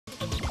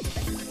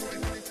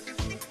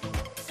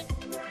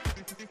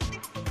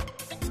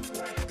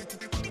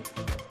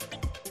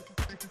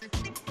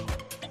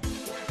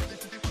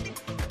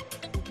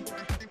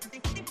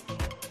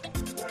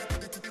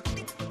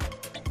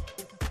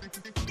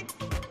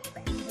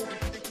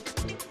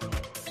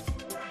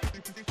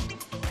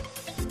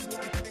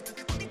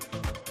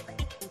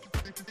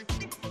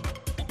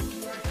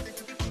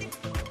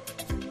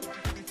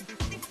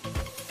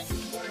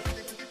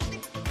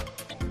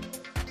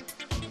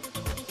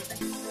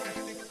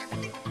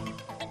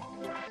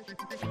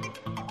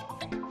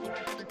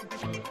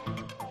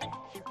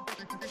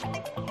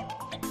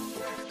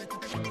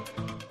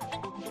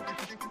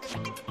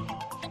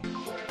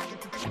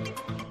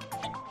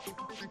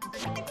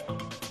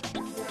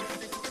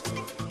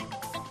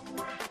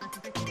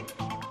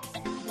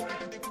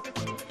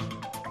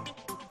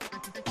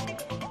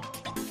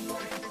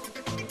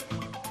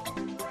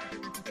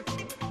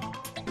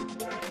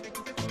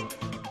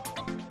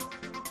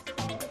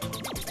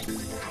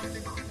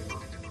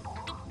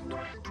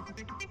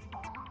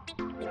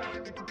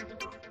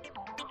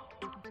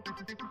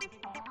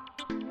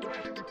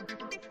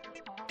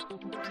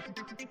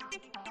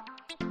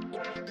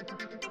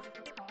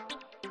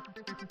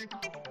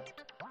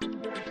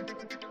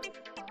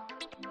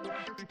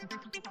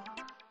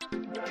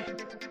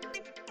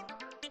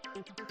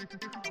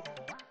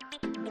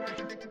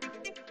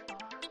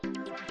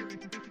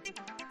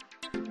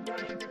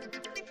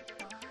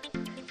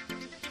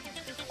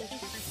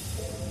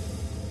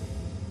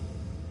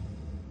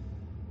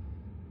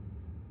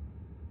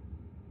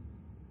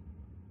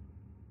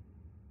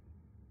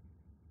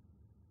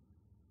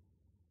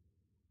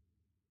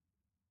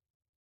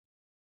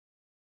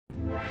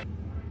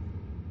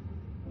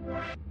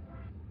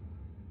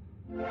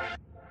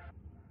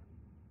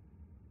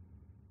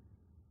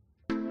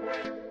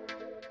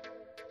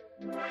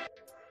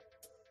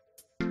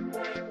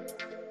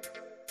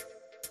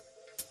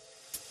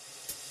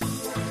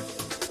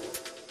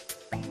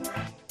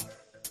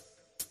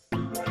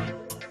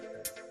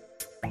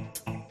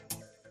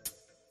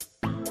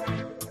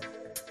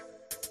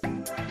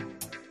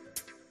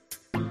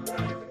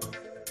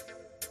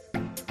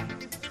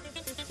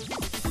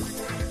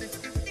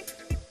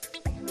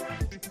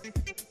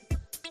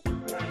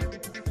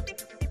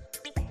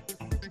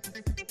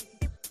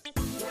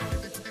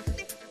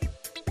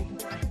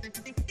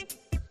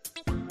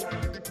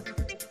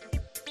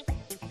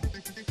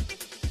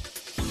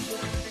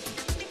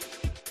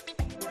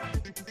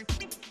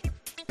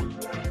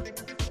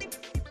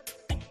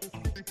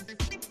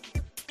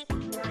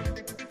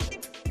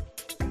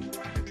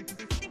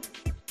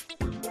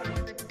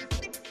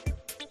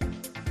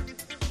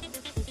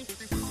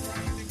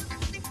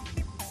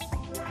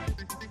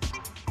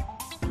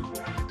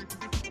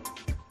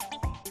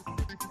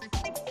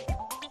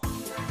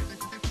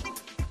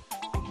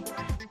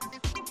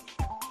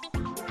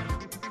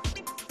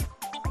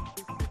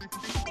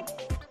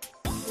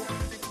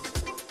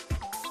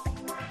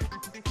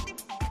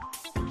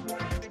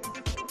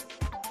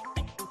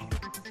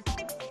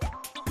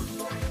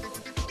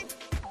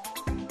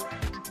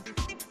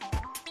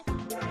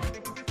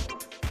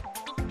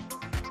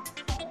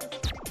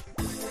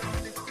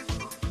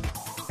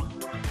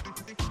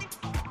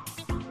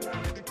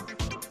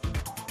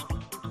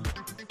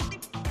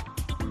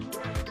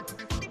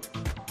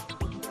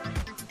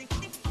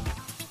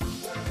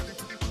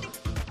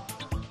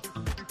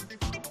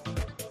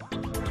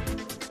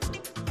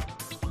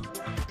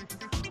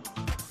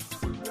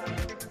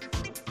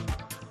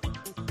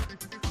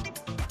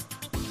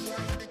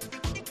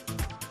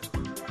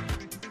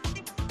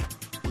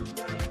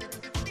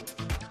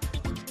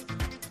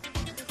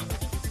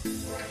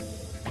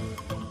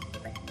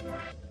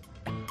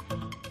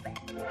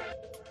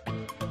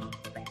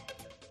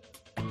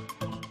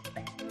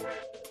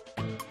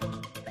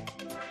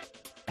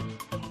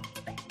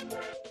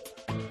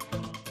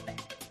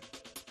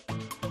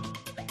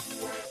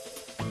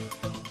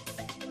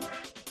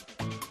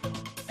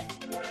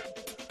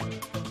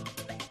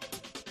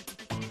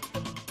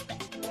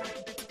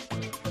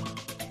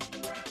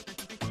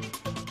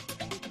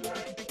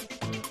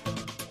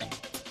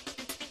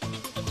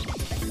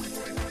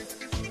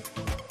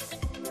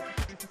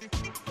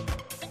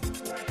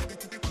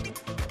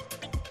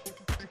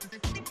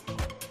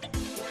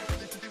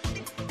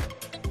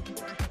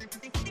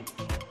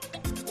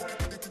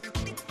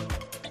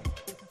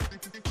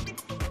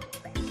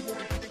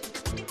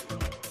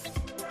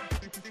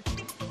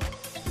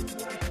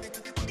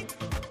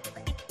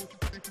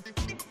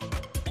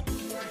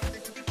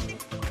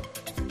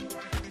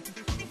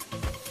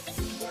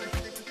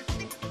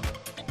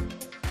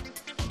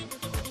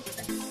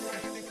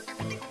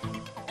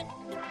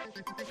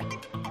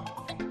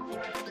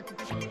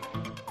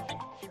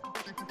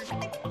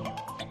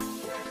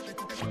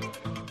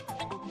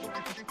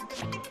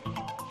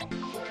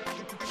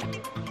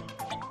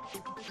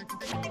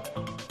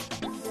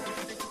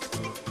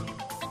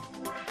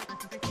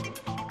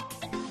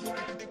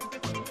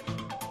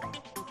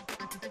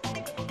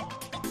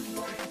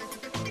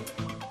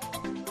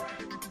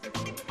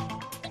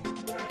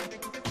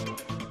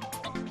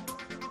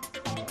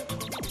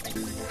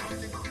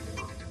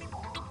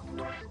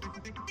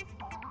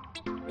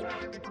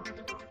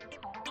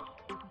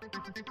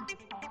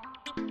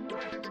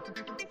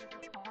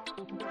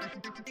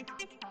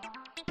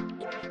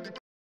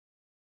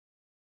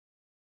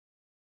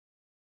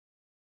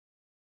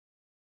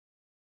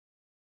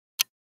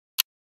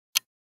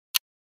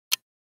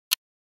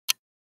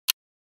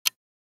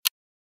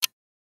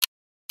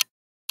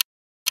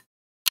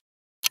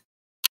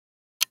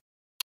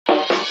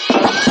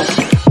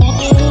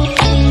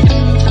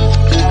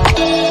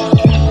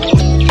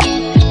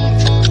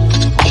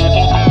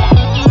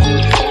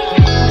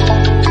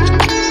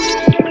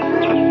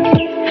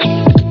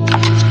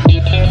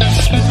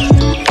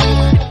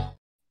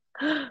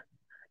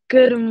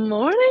Good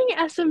morning,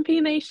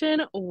 SMP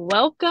Nation.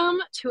 Welcome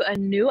to a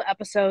new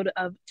episode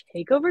of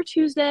Takeover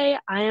Tuesday.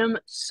 I am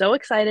so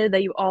excited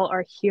that you all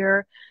are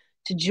here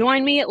to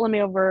join me. Let me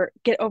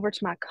get over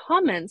to my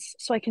comments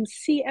so I can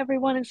see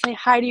everyone and say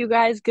hi to you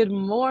guys. Good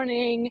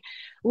morning.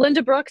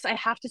 Linda Brooks, I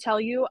have to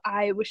tell you,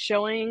 I was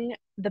showing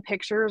the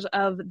pictures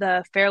of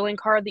the Fairlane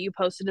card that you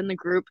posted in the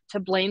group to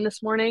Blaine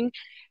this morning,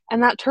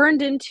 and that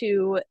turned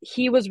into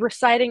he was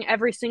reciting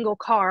every single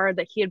car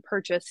that he had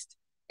purchased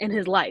in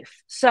his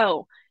life.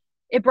 So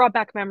it brought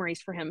back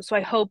memories for him. So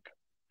I hope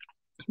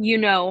you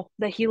know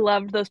that he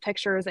loved those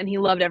pictures and he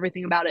loved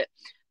everything about it.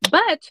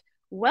 But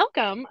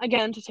welcome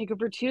again to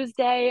Takeover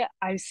Tuesday.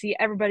 I see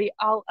everybody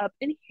all up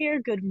in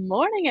here. Good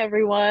morning,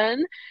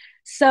 everyone.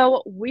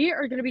 So we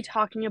are going to be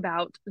talking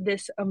about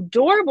this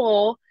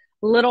adorable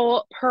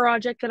little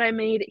project that I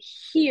made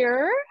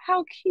here.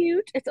 How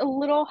cute. It's a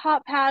little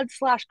hot pad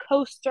slash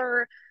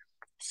coaster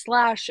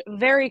slash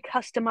very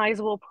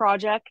customizable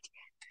project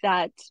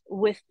that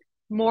with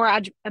more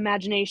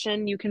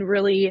imagination you can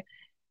really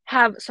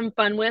have some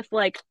fun with.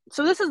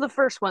 So this is the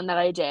first one that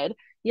I did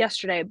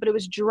yesterday, but it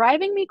was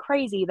driving me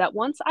crazy that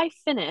once I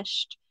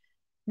finished,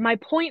 my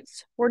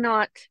points were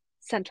not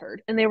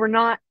centered and they were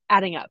not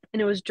adding up,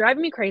 and it was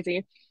driving me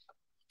crazy.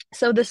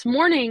 So this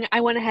morning I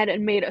went ahead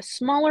and made a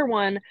smaller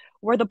one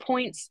where the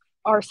points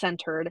are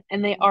centered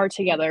and they are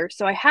together.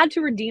 So I had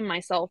to redeem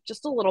myself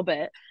just a little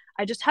bit.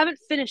 I just haven't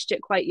finished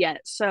it quite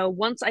yet. So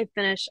once I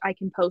finish, I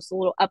can post a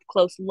little up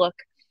close look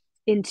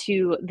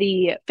into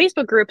the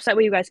Facebook group so that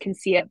way you guys can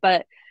see it.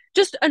 But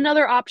just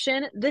another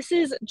option. This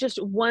is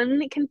just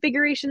one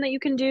configuration that you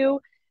can do,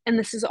 and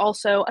this is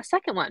also a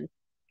second one.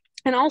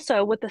 And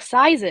also with the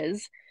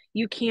sizes,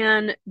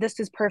 this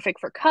is perfect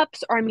for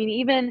cups, or I mean,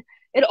 even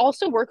it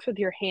also works with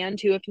your hand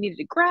too if you needed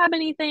to grab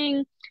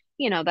anything,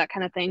 that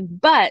kind of thing.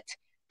 But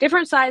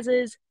different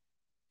sizes,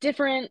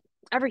 different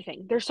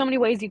everything. There's so many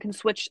ways you can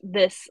switch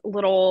this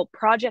little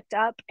project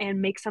up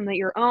and make some of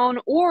your own,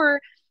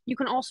 or you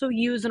can also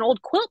use an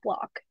old quilt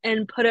block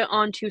and put it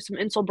onto some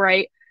Insel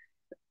Bright,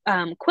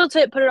 quilt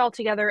it, put it all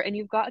together, and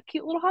you've got a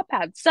cute little hot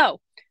pad. So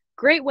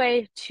great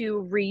way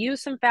to reuse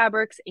some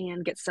fabrics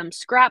and get some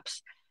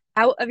scraps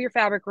out of your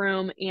fabric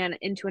room and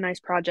into a nice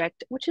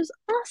project, which is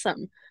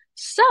awesome.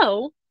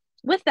 So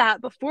with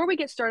that, before we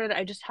get started,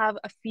 I just have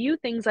a few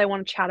things I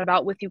want to chat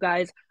about with you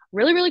guys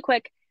really, really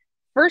quick.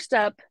 First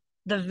up,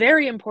 the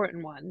very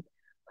important one,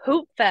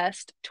 Hoop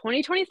Fest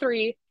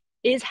 2023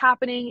 is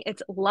happening.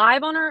 It's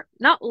live on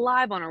not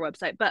live on our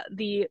website, but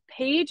the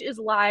page is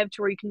live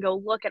to where you can go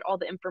look at all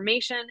the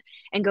information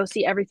and go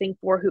see everything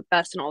for Hoop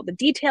Fest and all the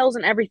details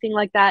and everything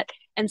like that.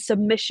 And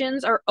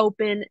submissions are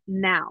open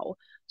now.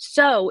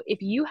 So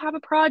if you have a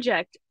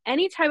project,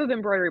 any type of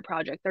embroidery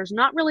project, there's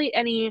not really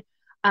any,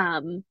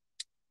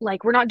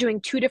 we're not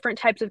doing two different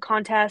types of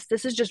contests.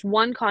 This is just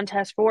one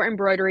contest for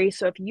embroidery.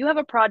 So if you have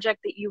a project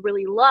that you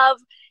really love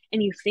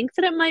and you think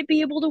that it might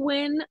be able to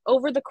win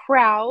over the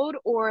crowd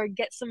or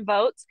get some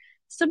votes,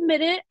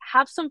 submit it,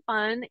 have some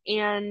fun,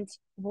 and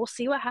we'll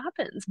see what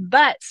happens.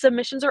 But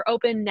submissions are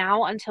open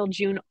now until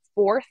June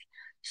 4th.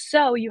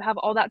 So you have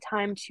all that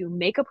time to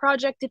make a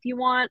project if you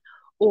want,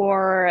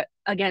 or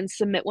again,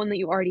 submit one that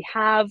you already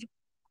have.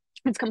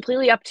 It's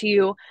completely up to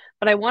you,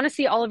 but I want to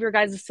see all of your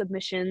guys'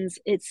 submissions.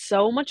 It's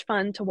so much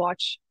fun to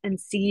watch and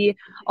see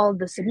all of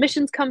the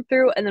submissions come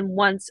through. And then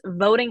once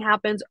voting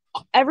happens,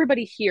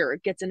 everybody here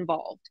gets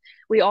involved.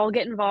 We all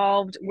get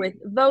involved with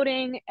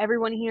voting.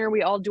 Everyone here,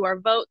 we all do our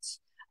votes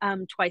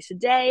twice a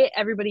day.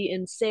 Everybody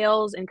in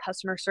sales and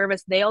customer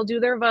service, they all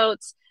do their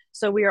votes.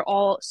 So we are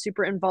all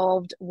super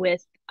involved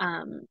with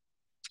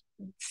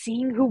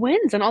seeing who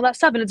wins and all that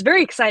stuff. And it's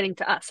very exciting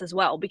to us as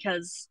well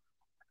because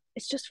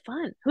it's just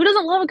fun. Who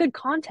doesn't love a good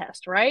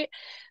contest, right?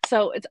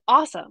 So it's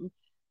awesome.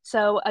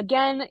 So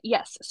again,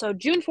 yes. So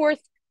June 4th,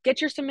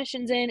 get your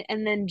submissions in,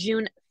 and then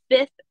June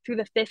 5th through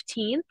the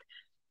 15th,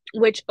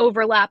 which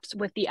overlaps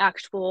with the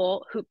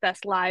actual Hoop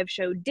Fest live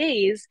show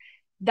days,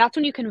 that's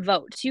when you can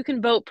vote. So you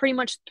can vote pretty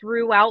much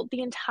throughout the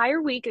entire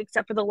week,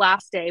 except for the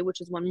last day, which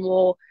is when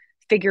we'll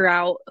figure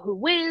out who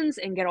wins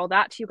and get all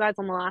that to you guys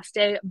on the last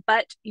day.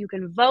 But you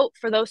can vote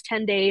for those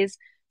 10 days.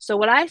 So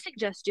what I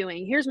suggest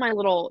doing, here's my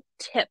little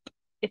tip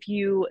if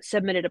you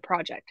submitted a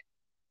project.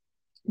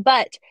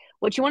 But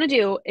what you want to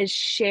do is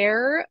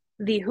share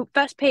the Hoop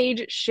Fest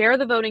page, share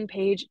the voting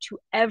page to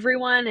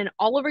everyone and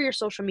all over your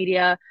social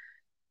media,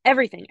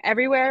 everything,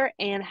 everywhere,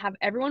 and have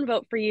everyone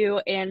vote for you.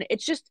 And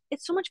it's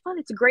so much fun.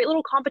 It's a great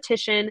little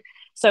competition.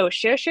 So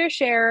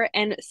share,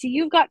 and see,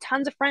 you've got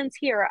tons of friends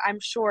here. I'm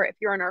sure if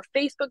you're in our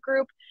Facebook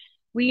group,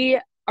 we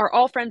are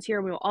all friends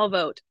here. We will all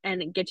vote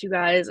and get you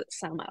guys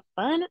some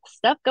fun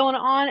stuff going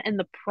on. And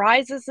the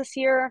prizes this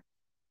year,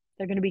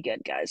 they're going to be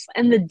good, guys.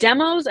 And the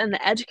demos and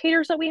the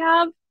educators that we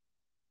have,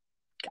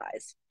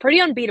 guys, pretty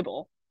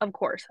unbeatable, of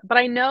course. But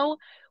I know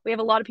we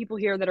have a lot of people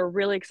here that are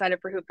really excited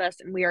for Hoop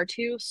Fest, and we are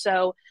too.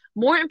 So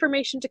more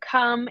information to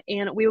come,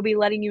 and we will be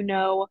letting you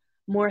know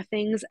more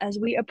things as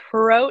we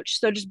approach.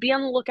 So just be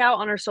on the lookout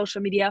on our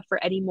social media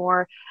for any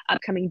more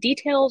upcoming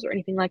details or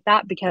anything like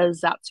that, because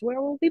that's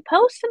where we'll be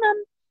posting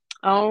them.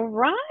 All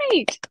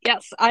right.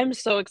 Yes, I'm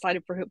so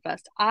excited for Hoop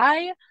Fest.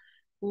 I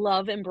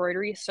love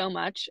embroidery so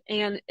much.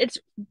 And it's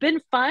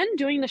been fun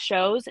doing the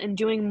shows and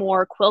doing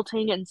more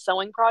quilting and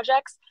sewing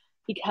projects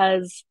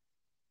because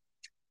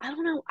I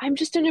don't know, I'm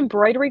just an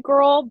embroidery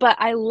girl, but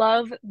I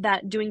love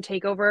that doing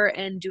Takeover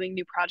and doing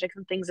new projects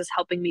and things is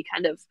helping me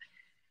kind of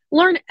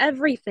learn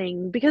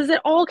everything because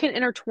it all can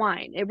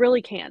intertwine. It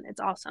really can.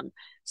 It's awesome.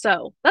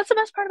 So that's the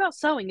best part about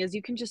sewing is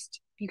you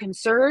can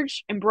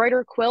serge,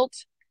 embroider,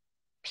 quilt,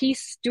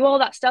 piece, do all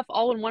that stuff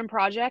all in one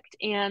project,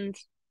 and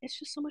it's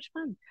just so much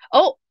fun.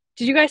 Oh,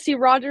 did you guys see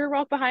Roger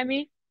walk behind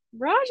me?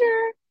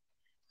 Roger,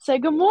 say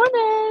good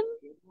morning.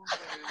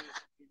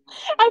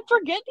 I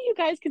forget that you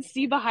guys can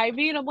see behind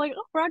me, and I'm like,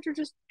 oh, Roger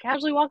just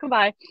casually walking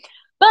by.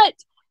 But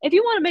if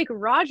you want to make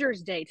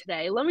Roger's day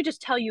today, let me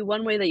just tell you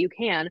one way that you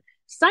can.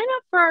 Sign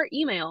up for our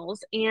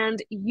emails,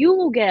 and you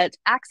will get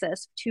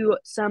access to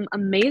some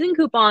amazing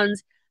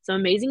coupons, some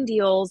amazing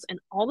deals, and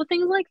all the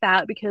things like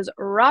that because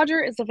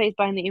Roger is the face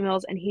behind the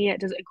emails, and he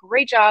does a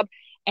great job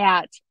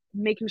at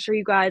making sure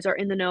you guys are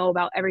in the know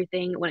about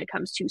everything when it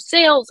comes to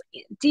sales,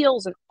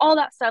 deals, and all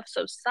that stuff.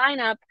 So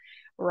sign up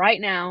right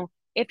now.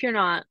 If you're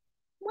not,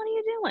 what are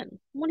you doing?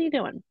 What are you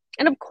doing?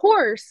 And of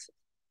course,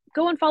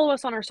 go and follow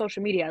us on our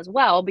social media as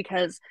well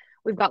because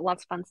we've got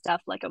lots of fun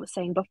stuff, like I was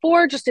saying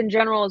before, just in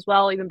general as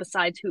well. Even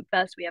besides Hoop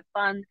Fest, we have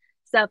fun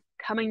stuff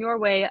coming your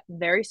way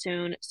very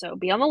soon. So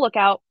be on the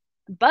lookout.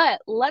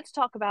 But let's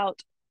talk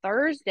about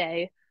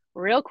Thursday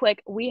real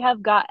quick. We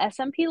have got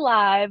SMP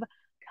Live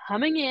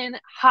coming in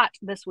hot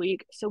this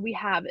week. So we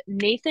have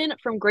Nathan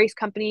from Grace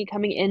Company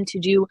coming in to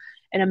do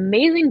an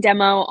amazing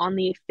demo on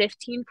the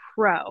 15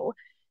 Pro.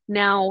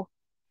 Now,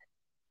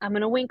 I'm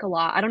going to wink a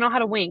lot. I don't know how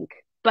to wink,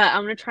 but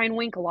I'm going to try and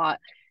wink a lot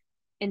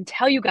and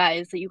tell you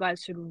guys that you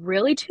guys should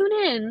really tune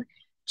in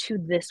to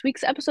this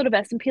week's episode of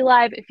SMP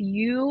Live if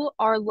you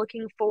are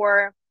looking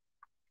for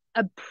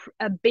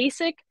a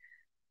basic,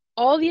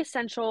 all the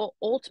essential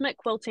ultimate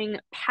quilting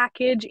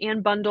package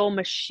and bundle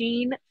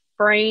machine,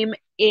 frame,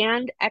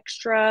 and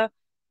extra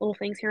little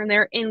things here and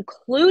there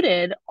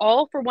included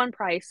all for one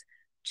price.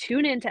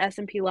 Tune in to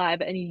SMP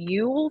Live and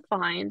you will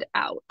find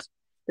out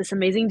this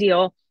amazing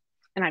deal.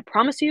 And I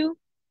promise you,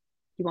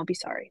 you won't be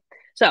sorry.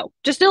 So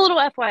just a little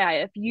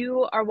FYI, if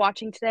you are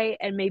watching today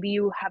and maybe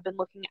you have been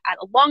looking at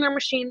a longer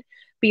machine,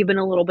 but you've been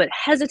a little bit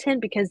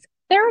hesitant because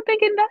they're a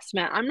big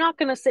investment. I'm not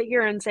going to sit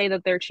here and say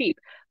that they're cheap,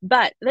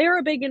 but they're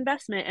a big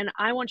investment. And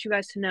I want you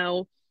guys to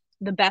know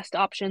the best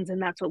options.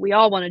 And that's what we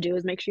all want to do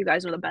is make sure you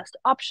guys know the best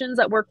options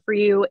that work for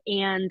you.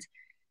 And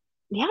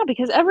yeah,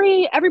 because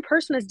every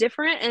person is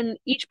different and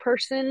each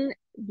person,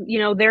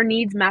 their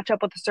needs match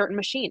up with a certain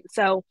machine.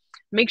 So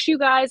make sure you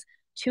guys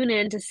tune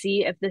in to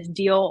see if this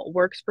deal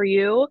works for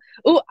you.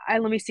 Oh,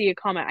 let me see a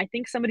comment. I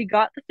think somebody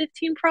got the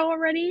 15 Pro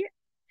already.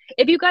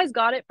 If you guys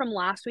got it from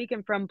last week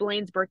and from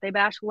Blaine's birthday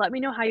bash, let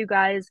me know how you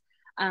guys,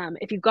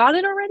 if you got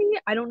it already.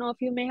 I don't know if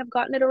you may have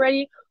gotten it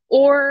already,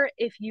 or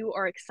if you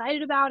are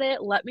excited about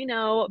it, let me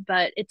know.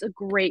 But it's a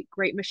great,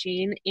 great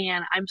machine,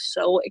 and I'm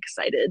so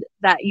excited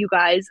that you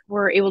guys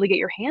were able to get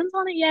your hands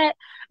on it yet.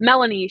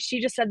 Melanie,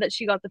 she just said that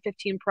she got the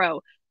 15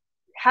 Pro.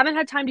 Haven't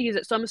had time to use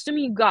it, so I'm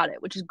assuming you got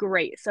it, which is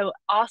great. So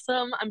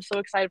awesome. I'm so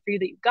excited for you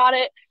that you got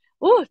it.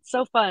 Oh, it's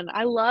so fun.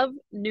 I love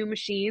new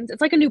machines.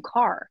 It's like a new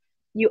car.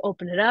 You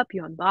open it up,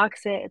 you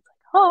unbox it. It's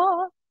like,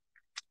 oh.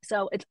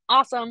 So it's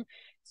awesome.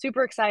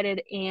 Super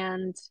excited.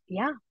 And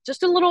yeah,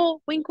 just a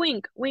little wink,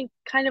 wink, wink,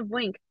 kind of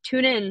wink.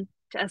 Tune in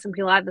to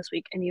SMP Live this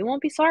week and you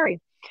won't be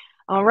sorry.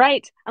 All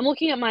right. I'm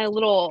looking at my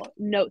little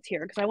notes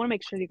here because I want to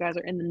make sure you guys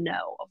are in the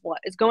know of what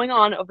is going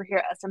on over here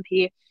at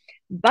SMP.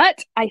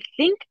 But I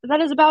think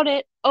that is about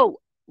it. Oh,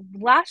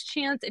 last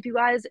chance. If you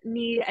guys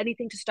need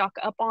anything to stock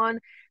up on,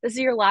 this is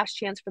your last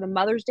chance for the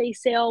Mother's Day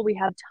sale. We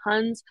have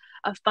tons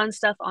of fun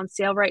stuff on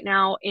sale right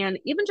now. And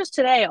even just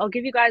today, I'll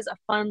give you guys a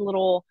fun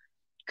little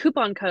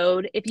coupon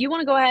code. If you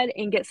want to go ahead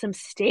and get some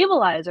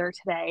stabilizer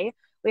today,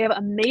 we have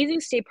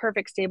amazing Stay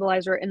Perfect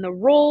stabilizer in the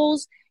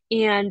rolls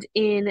and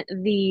in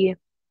the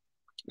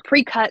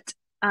pre-cut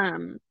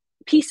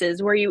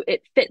pieces where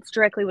it fits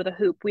directly with a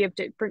hoop. We have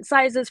different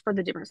sizes for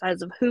the different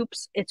sizes of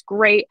hoops. It's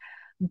great.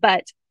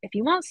 But if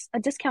you want a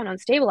discount on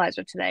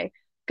stabilizer today,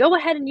 go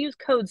ahead and use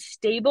code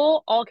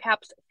STABLE, all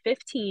caps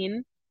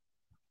 15.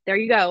 There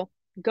you go.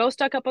 Go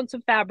stock up on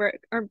some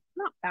fabric, or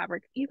not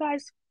fabric, you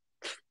guys.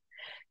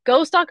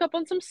 Go stock up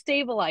on some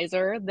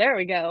stabilizer. There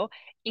we go.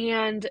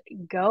 And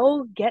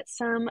go get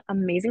some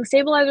amazing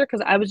stabilizer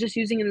because I was just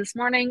using it this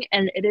morning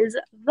and it is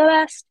the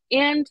best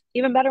and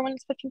even better when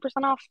it's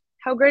 15% off.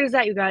 How great is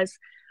that, you guys?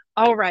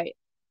 All right.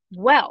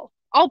 Well,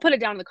 I'll put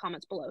it down in the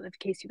comments below in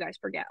case you guys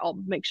forget. I'll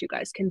make sure you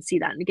guys can see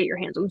that and get your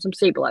hands on some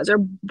stabilizer.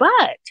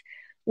 But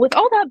with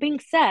all that being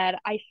said,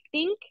 I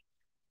think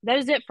that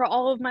is it for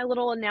all of my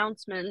little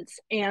announcements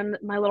and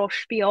my little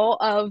spiel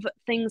of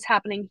things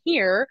happening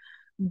here.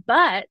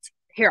 But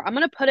here,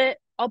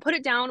 I'll put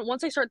it down.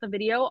 Once I start the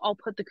video, I'll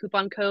put the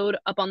coupon code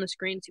up on the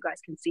screen so you guys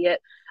can see it.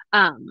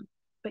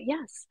 But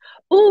yes.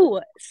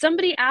 Oh,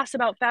 somebody asked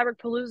about Fabric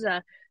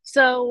Palooza.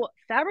 So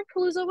Fabric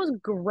Palooza was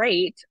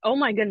great. Oh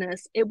my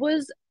goodness. It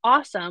was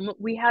awesome.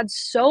 We had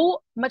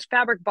so much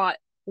fabric bought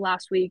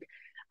last week.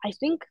 I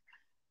think,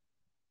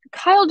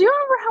 Kyle, do you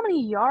remember how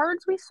many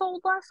yards we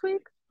sold last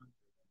week?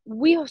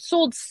 We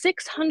sold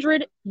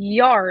 600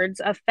 yards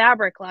of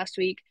fabric last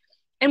week,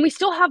 and we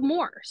still have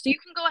more. So you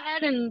can go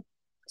ahead and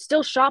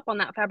still shop on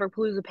that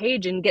Fabricpalooza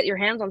page and get your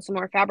hands on some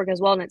more fabric as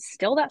well. And it's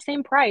still that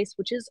same price,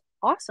 which is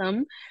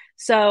awesome.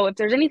 So if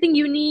there's anything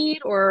you need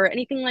or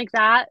anything like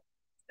that,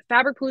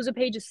 Fabricpalooza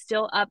page is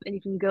still up, and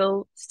you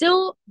can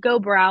still go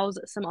browse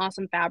some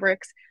awesome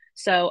fabrics.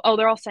 So, oh,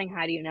 they're all saying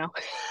hi to you now.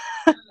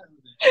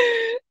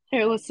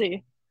 Here, let's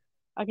see.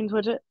 I can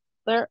twitch it.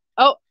 There.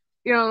 Oh,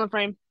 you're on the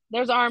frame.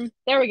 There's arm.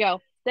 There we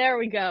go. There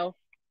we go.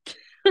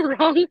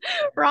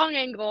 wrong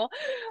angle.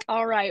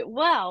 All right.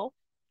 Well,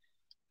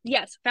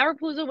 yes,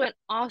 Fabricpalooza went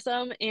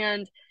awesome,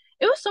 and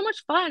it was so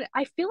much fun.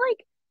 I feel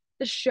like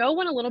the show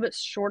went a little bit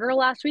shorter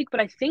last week, but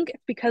I think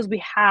it's because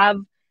we have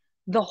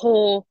the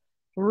whole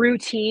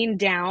routine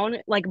down.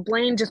 Like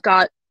Blaine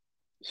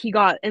he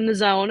got in the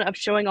zone of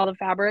showing all the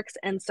fabrics,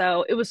 and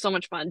so it was so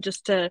much fun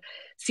just to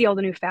see all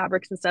the new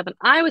fabrics and stuff. And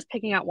I was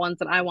picking out ones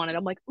that I wanted.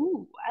 I'm like,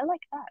 ooh, I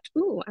like that.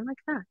 Ooh, I like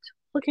that.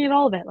 Looking at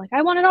all of it, like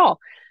I want it all.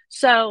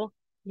 So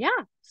yeah,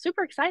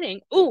 super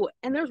exciting. Ooh,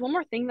 and there's one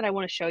more thing that I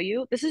want to show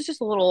you. This is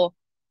just a little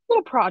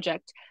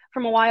project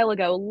from a while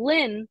ago.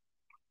 Lynn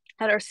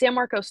at our San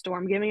Marcos store,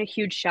 I'm giving a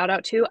huge shout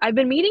out to. I've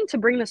been meaning to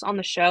bring this on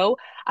the show.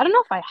 I don't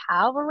know if I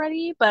have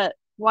already, but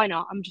why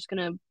not? I'm just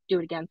gonna do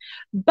it again.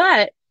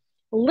 But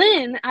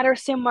Lynn at our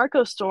San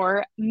Marcos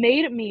store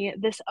made me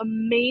this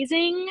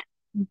amazing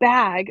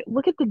bag.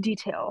 Look at the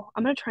detail.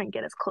 I'm going to try and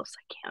get as close as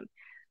I can.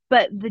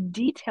 But the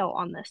detail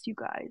on this, you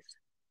guys.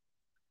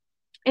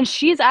 And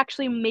she's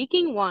actually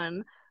making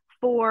one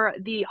for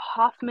the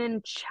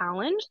Hoffman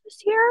Challenge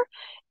this year.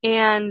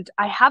 And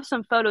I have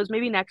some photos.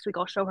 Maybe next week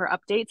I'll show her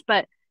updates.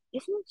 But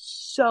isn't it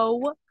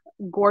so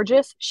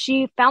gorgeous?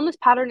 She found this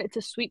pattern. It's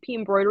a sweet pea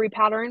embroidery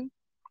pattern.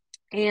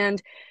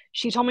 And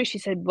she told me, she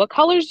said, what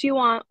colors do you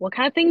want? What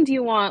kind of thing do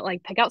you want?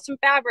 Like, pick out some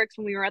fabrics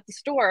when we were at the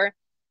store.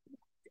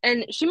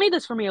 And she made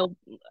this for me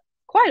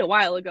quite a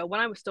while ago when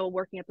I was still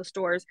working at the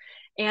stores.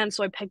 And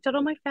so I picked out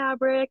all my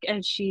fabric,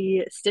 and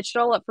she stitched it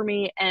all up for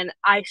me. And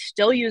I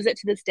still use it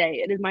to this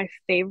day. It is my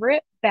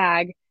favorite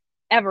bag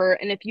ever.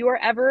 And if you are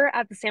ever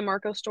at the San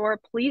Marcos store,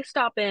 please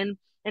stop in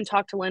and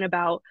talk to Lynn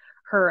about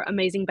her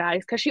amazing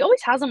bags, because she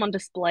always has them on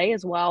display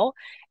as well.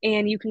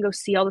 And you can go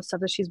see all the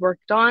stuff that she's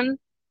worked on.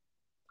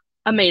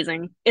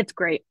 Amazing. It's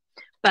great.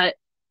 But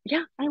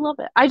yeah, I love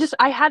it.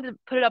 I had to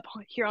put it up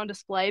here on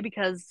display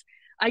because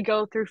I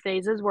go through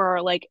phases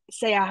where, like,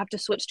 say I have to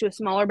switch to a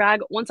smaller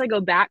bag. Once I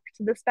go back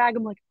to this bag,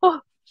 I'm like,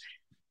 oh,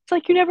 it's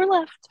like you never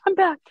left. I'm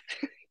back.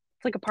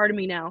 It's like a part of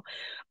me now.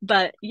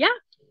 But yeah,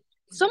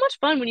 so much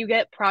fun when you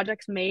get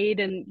projects made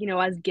and,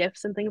 as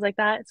gifts and things like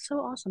that. It's so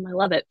awesome. I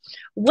love it.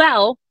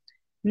 Well,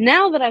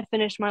 now that I've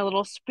finished my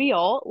little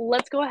spiel,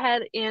 let's go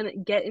ahead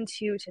and get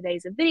into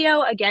today's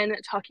video. Again,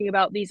 talking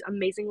about these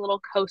amazing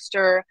little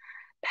coaster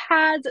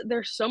pads.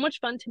 They're so much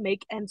fun to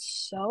make and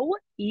so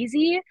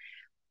easy.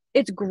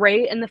 It's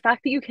great. And the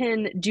fact that you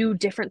can do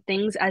different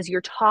things as your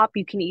top,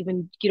 you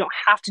don't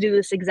have to do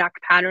this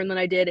exact pattern that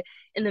I did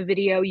in the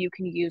video. You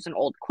can use an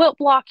old quilt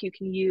block. You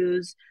can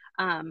use,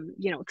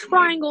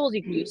 triangles.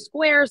 You can use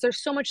squares.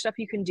 There's so much stuff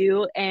you can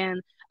do.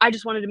 And I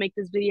just wanted to make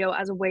this video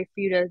as a way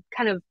for you to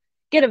kind of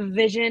get a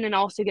vision and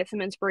also get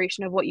some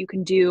inspiration of what you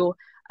can do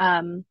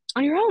on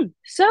your own.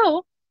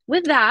 So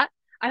with that,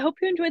 I hope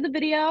you enjoyed the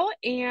video,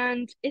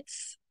 and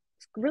it's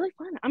really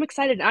fun. I'm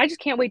excited. I just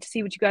can't wait to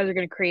see what you guys are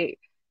going to create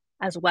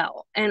as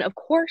well. And of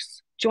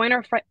course, join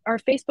our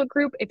Facebook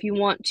group if you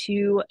want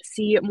to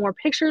see more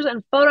pictures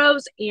and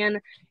photos. And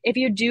if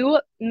you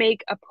do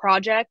make a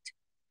project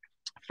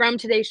from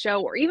today's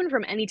show or even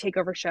from any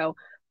takeover show,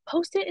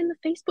 post it in the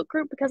Facebook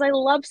group, because I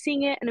love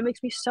seeing it and it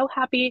makes me so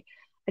happy.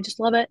 I just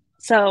love it.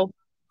 So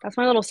that's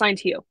my little sign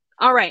to you.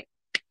 All right,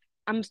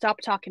 I'm gonna stop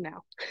talking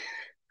now.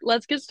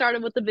 Let's get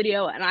started with the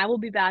video, and I will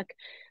be back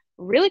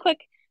really quick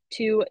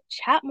to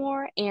chat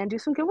more and do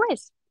some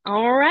giveaways.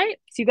 All right,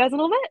 see you guys in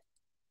a little bit.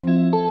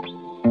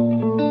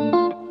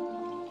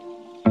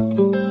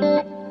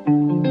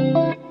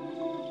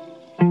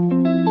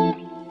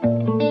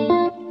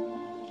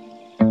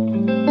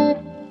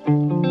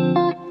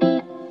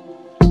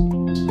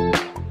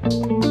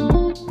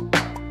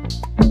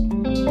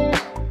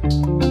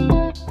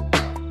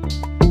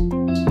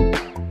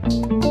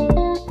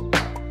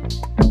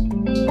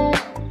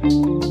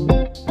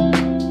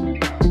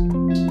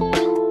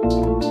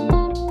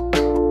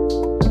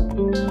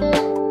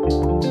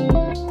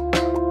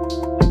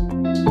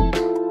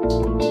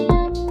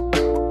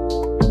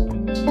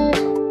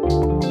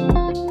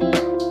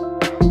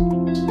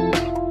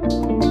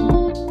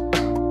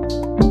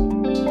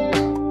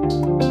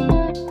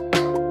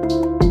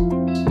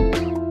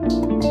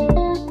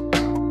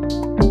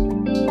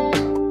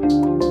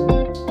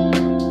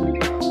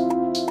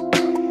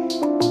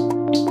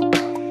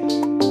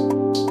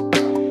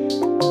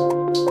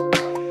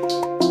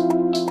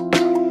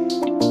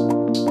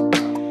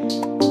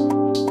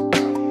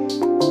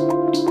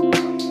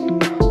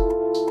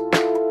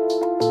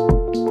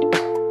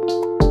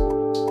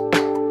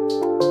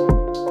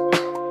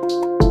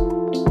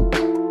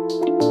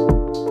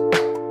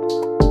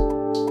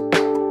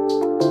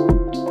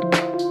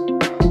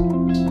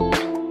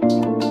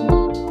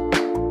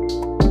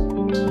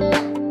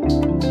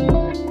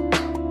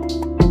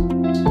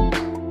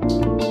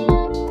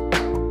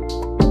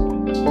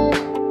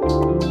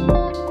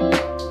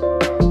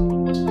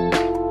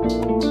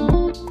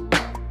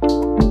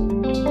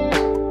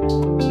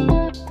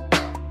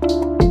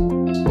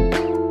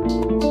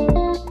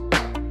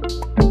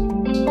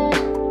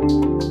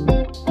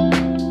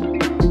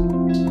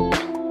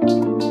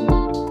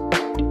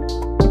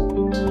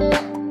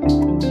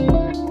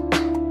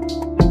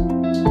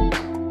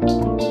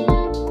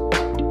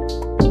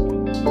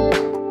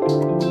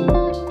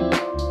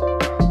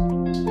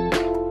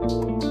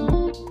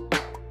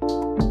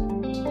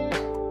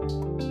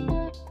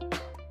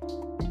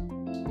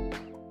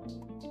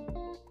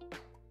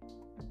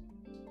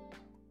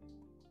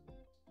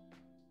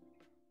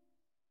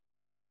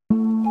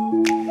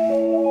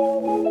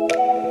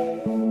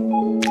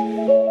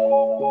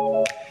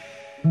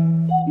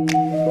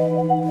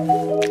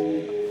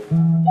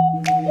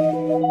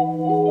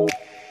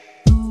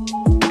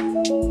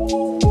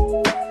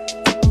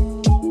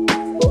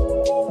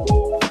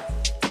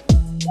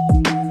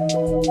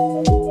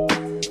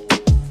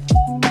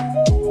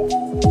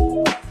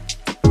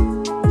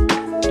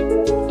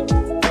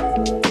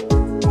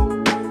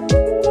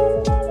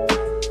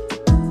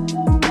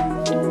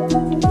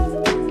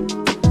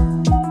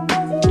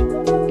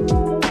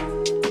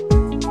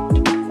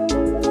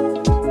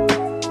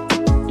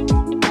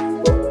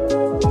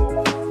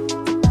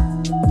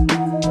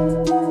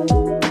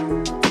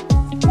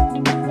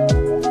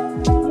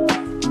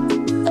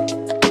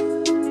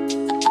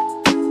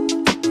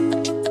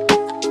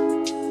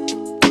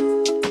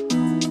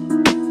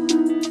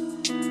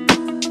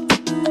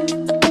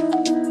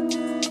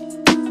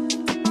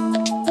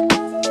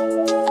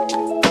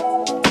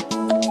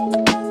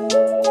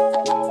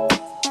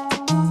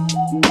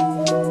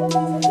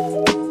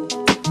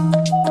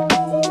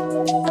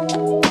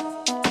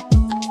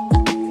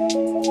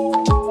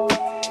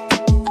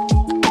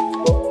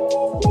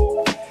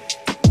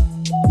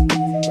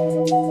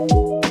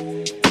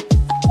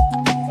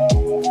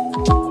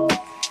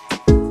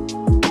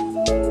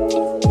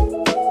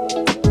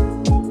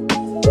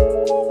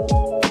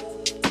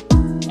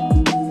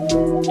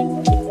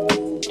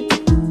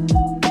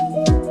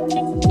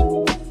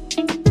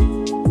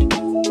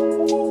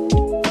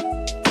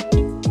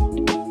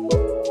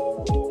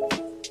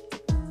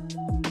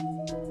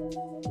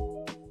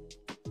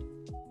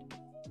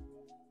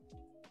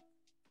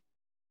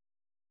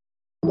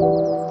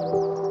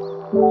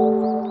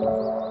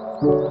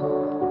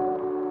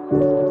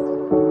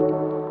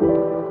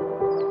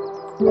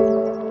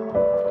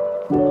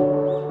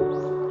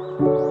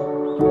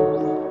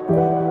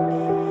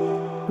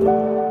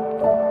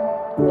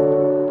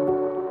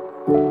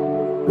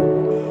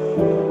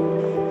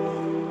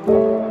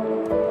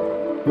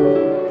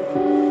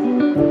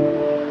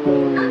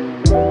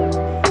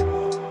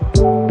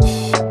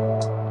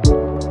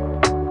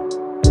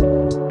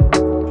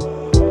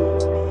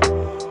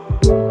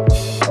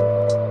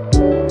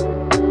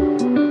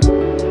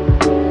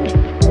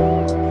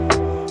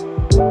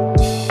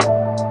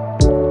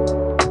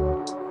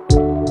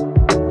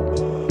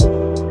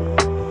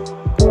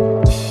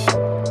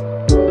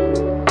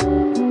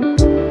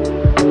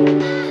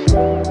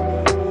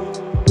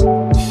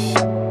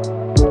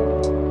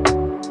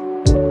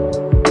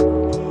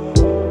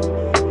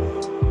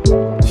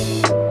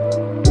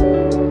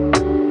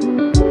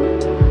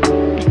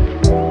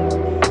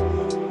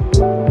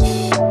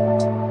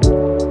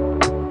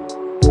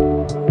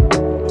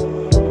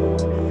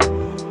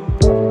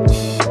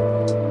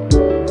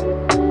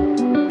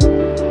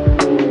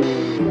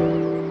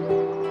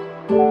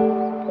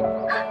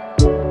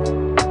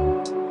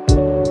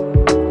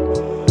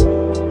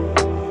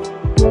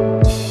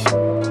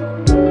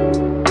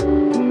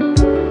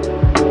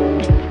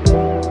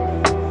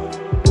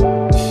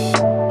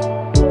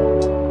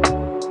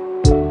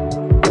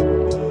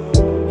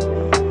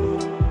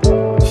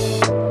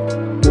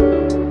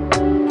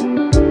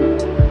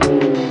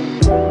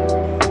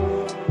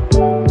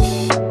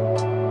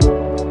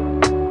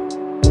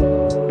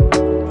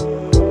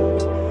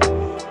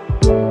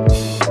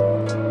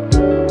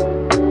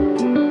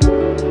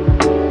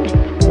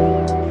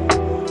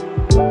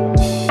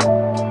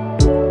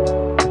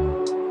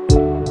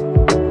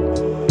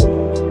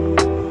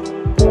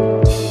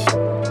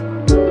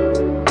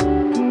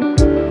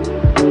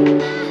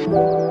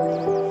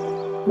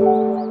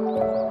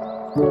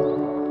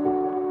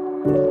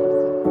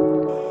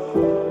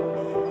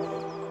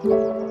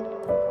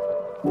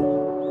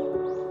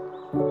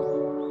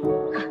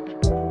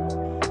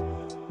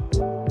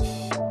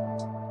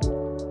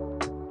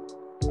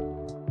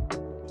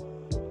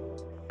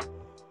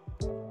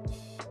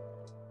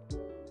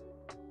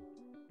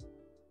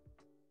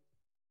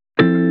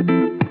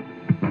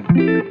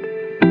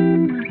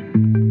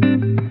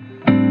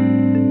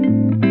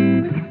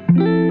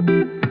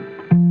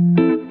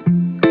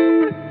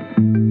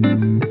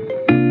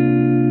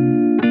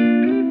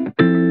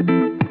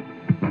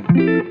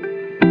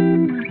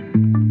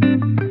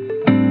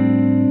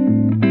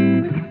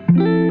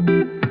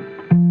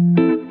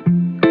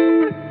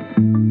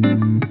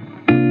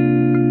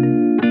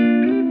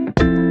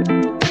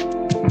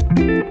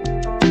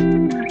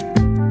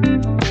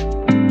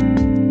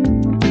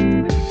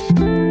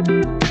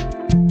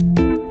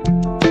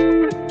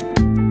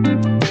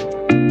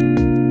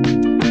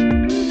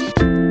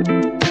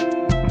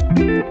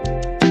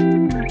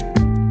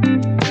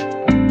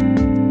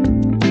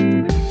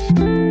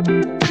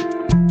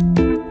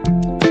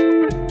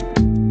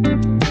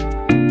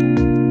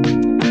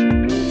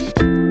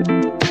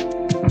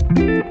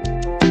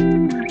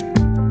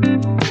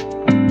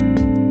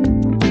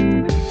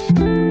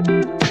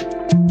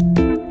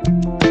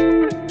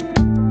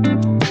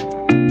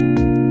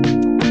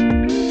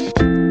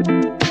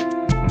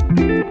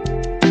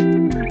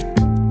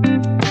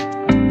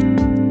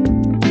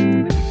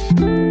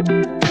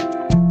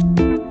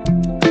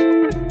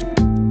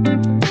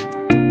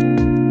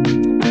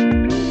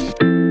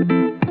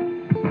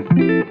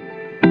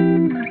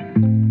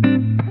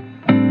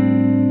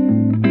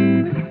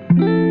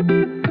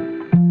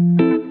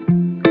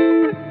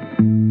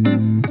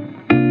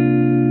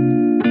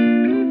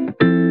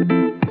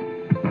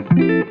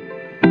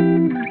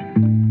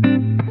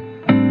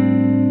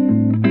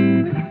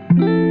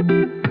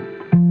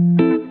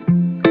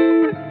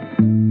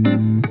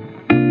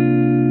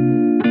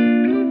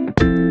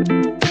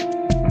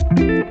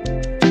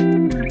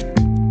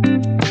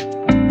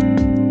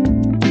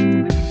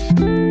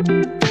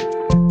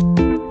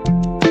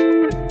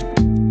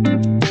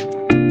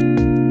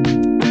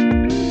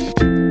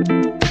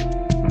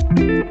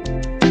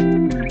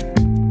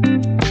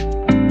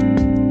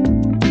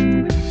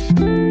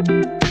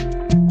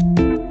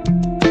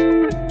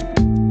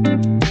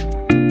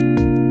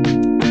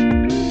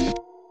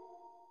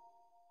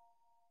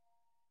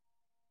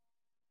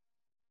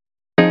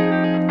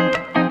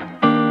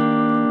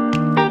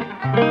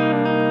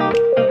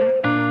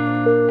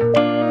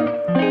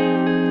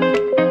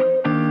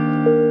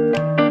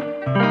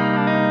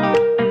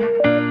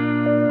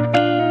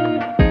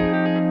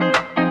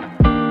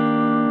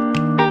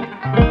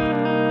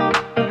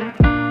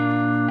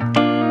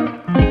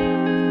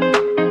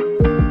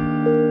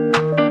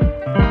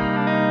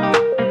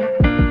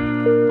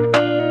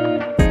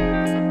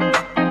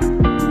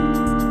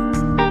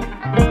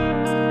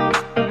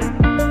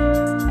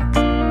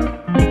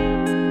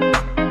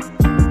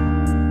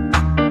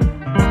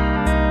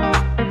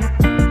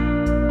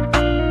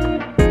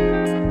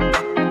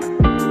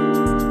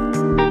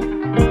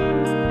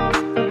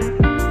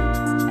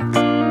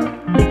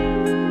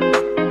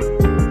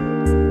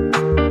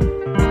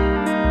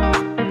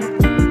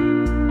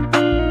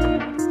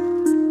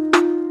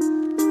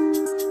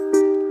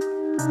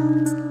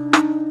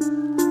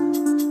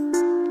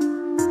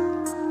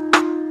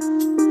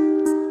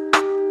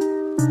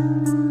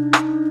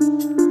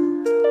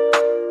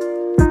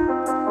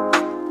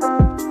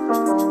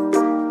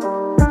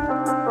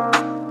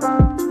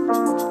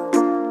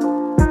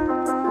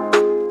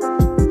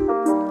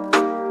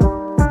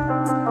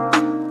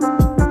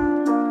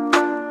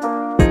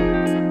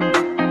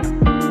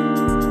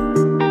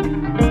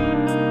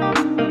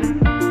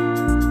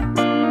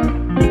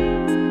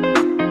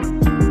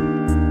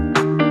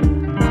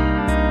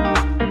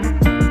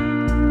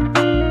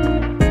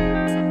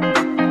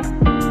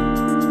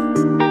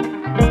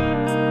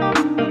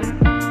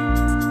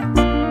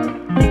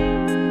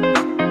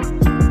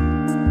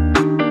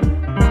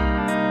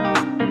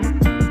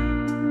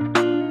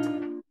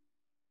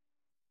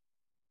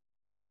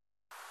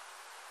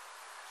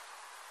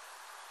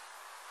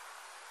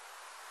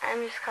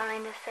 I'm just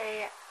calling to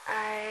say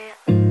I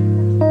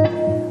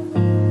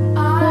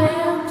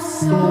am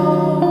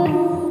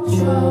so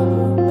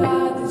troubled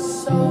by the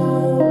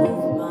soul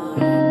of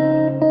mine.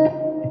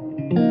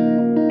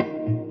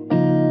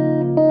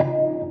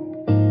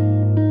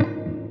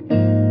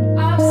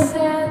 I've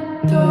said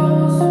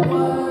those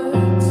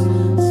words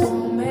so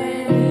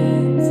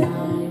many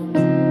times.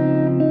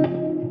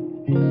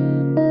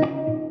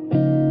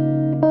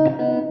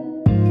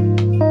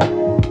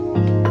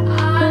 I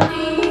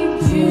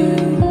need you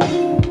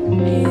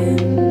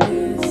in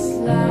this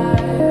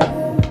life.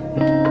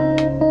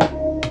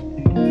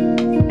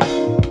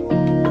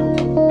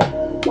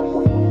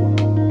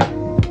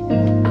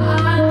 I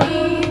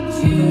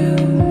need you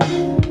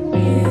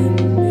in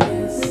this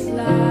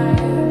life.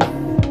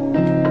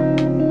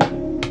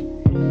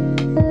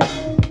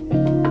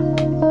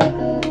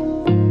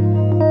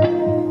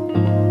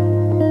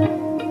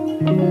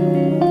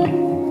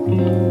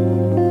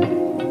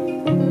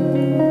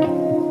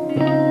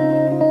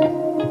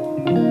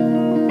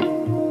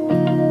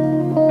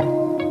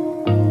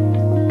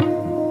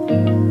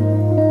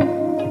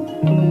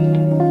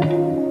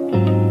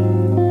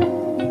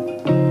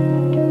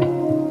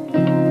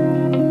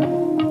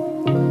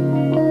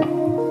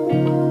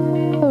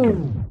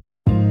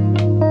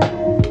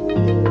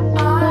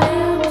 I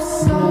am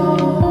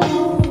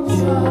so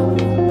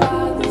troubled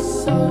by the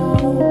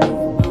soul of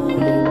mine.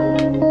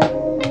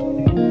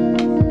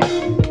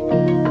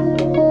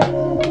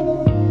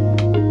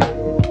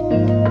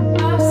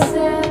 I've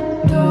said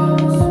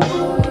those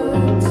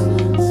words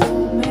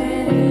so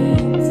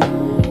many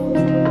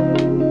times.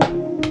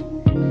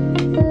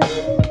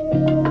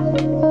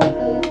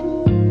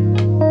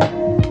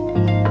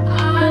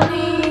 I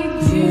need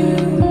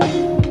you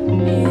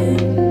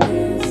in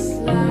this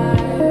life.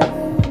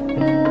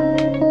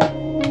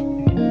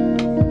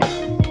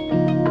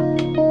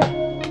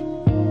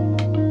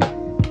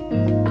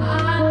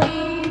 I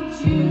need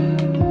you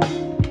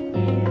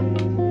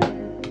in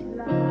this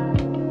life.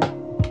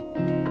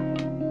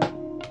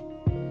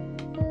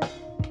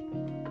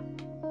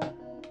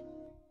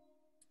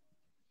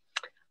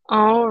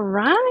 All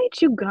right,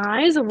 you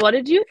guys, what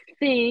did you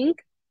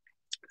think?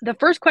 The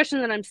first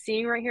question that I'm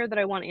seeing right here that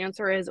I want to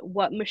answer is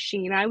what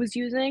machine I was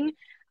using.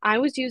 I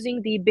was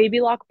using the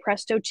Baby Lock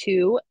Presto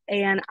 2,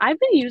 and I've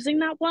been using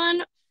that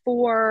one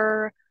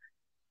for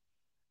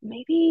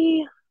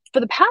maybe for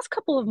the past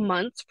couple of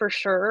months for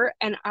sure,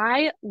 and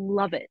I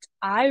love it.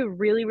 I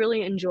really,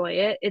 really enjoy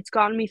it. It's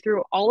gotten me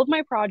through all of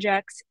my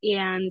projects,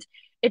 and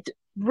it's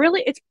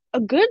a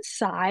good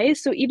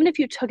size. So even if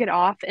you took it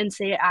off and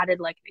say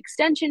added like an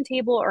extension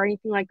table or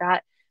anything like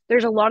that,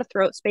 there's a lot of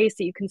throat space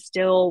that you can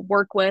still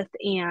work with,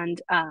 and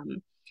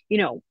you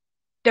know,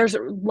 there's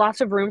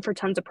lots of room for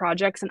tons of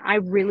projects, and I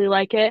really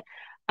like it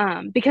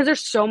because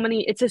there's so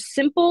many. It's a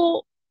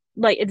simple,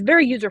 like it's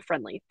very user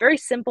friendly, very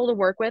simple to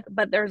work with,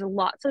 but there's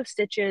lots of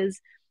stitches,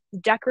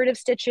 decorative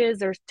stitches.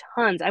 There's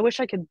tons. I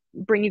wish I could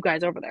bring you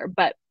guys over there,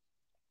 but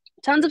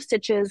tons of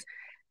stitches,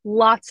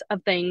 lots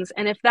of things.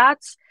 And if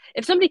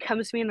somebody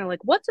comes to me and they're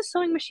like, what's a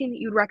sewing machine that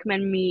you'd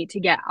recommend me to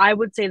get? I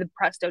would say the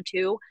Presto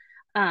 2.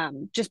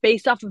 Just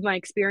based off of my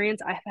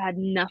experience, I've had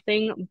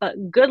nothing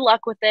but good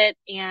luck with it.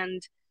 And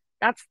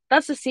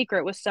that's the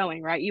secret with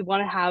sewing, right? You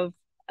want to have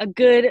a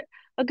good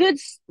a good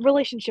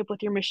relationship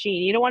with your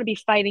machine. You don't want to be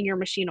fighting your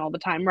machine all the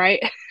time, right?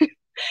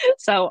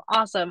 So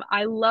awesome.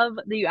 I love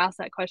that you asked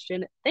that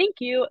question. Thank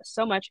you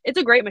so much. It's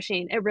a great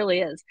machine. It really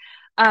is.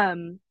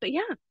 But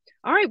yeah.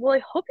 All right. Well, I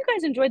hope you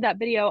guys enjoyed that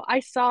video.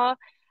 I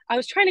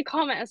was trying to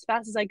comment as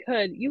fast as I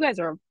could. You guys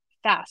are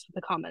fast with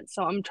the comments,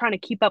 so I'm trying to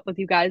keep up with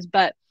you guys.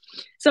 But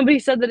somebody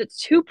said that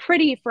it's too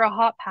pretty for a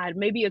hot pad,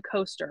 maybe a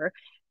coaster.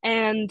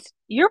 And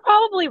you're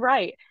probably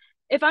right.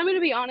 If I'm going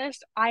to be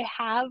honest, I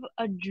have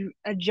a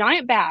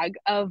giant bag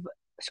of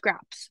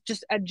scraps,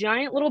 just a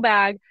giant little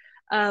bag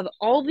of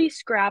all these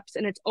scraps,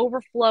 and it's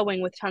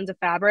overflowing with tons of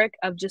fabric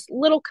of just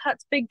little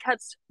cuts, big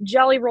cuts,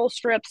 jelly roll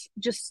strips,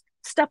 just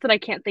stuff that I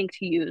can't think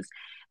to use.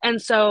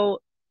 And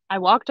so I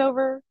walked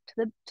over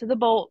to the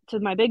bolt to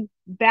my big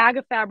bag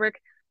of fabric,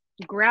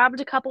 grabbed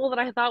a couple that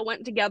I thought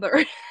went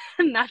together,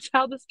 and that's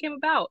how this came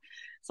about.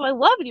 So I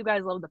love it. You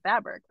guys love the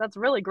fabric. That's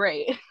really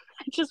great.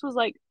 I just was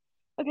like,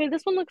 Okay,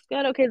 this one looks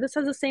good. Okay, this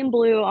has the same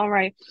blue. All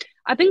right.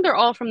 I think they're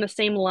all from the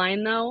same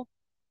line though.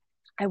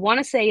 I want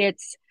to say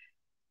it's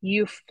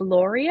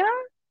Euphoria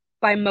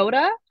by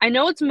Moda. I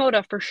know it's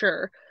Moda for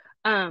sure.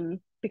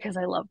 Because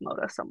I love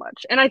Moda so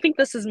much. And I think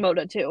this is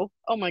Moda too.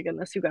 Oh my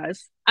goodness, you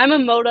guys. I'm the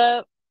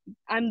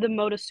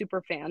Moda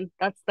super fan.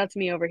 That's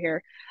me over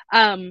here.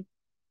 Um,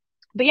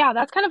 but yeah,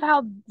 that's kind of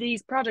how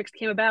these projects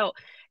came about.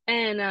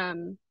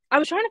 And I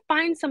was trying to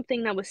find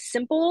something that was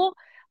simple,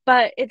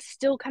 but it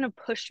still kind of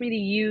pushed me to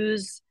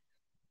use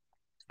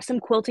some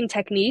quilting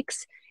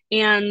techniques.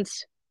 And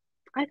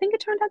I think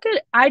it turned out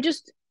good. I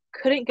just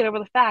couldn't get over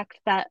the fact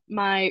that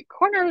my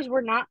corners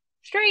were not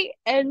straight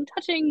and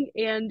touching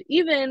and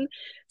even.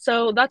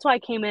 So that's why I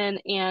came in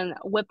and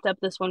whipped up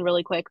this one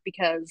really quick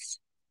because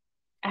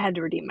I had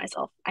to redeem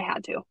myself. I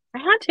had to. I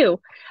had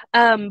to.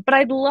 But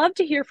I'd love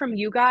to hear from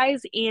you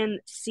guys and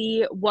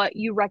see what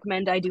you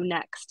recommend I do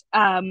next.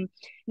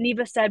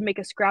 Neva said make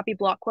a scrappy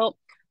block quilt.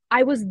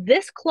 I was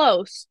this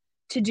close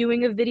to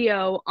doing a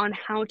video on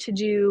how to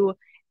do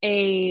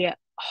a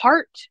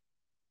heart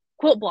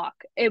quilt block.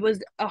 It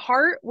was a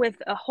heart with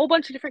a whole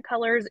bunch of different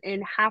colors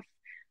in half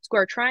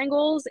square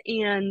triangles,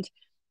 and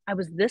I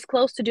was this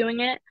close to doing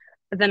it,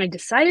 but then I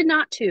decided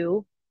not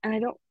to, and I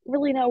don't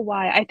really know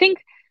why. I think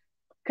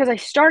because I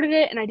started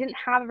it and I didn't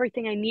have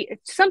everything I need.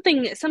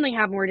 Something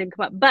happened where it didn't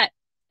come up. But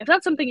if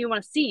that's something you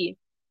want to see,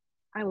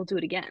 I will do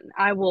it again.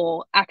 I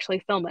will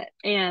actually film it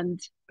and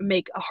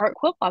make a heart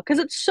quilt block because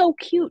it's so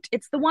cute.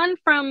 It's the one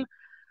from,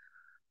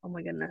 oh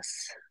my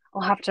goodness.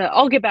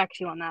 I'll get back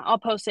to you on that. I'll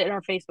post it in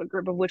our Facebook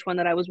group of which one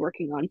that I was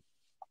working on.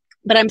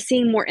 But I'm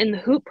seeing more in the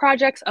hoop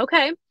projects.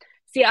 Okay.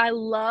 See, I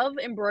love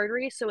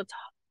embroidery, so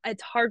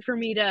it's hard for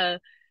me to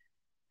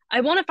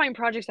I want to find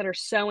projects that are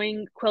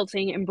sewing,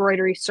 quilting,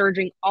 embroidery,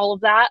 serging, all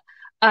of that.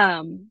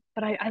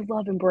 But I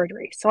love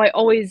embroidery. So I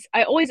always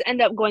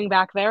end up going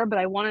back there, but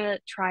I want to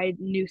try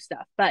new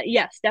stuff. But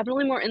yes,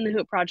 definitely more in the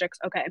hoop projects.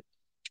 Okay.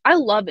 I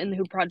love in the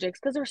hoop projects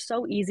because they're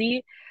so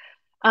easy.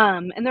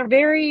 And they're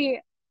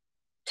very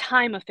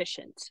time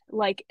efficient.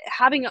 Like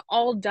having it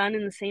all done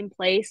in the same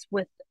place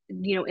with,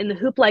 in the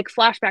hoop, like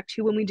flashback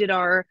to when we did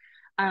our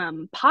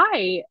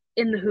pie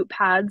in the hoop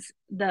pads,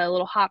 the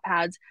little hot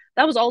pads,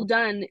 that was all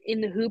done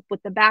in the hoop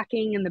with the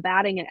backing and the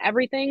batting and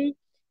everything.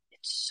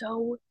 It's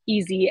so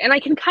easy. And I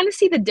can kind of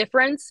see the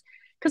difference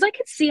because I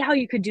could see how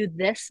you could do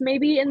this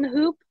maybe in the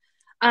hoop.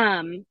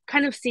 Kind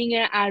of seeing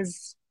it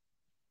as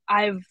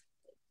I've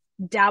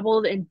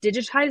dabbled in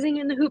digitizing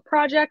in the hoop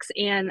projects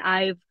and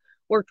I've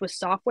worked with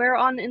software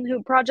on in the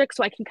hoop projects.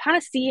 So I can kind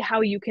of see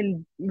how you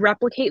can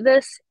replicate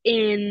this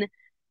in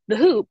the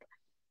hoop,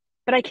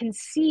 but I can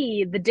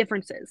see the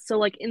differences. So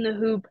like in the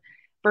hoop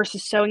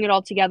versus sewing it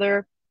all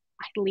together,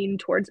 I lean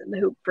towards in the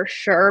hoop for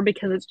sure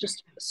because it's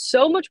just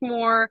so much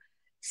more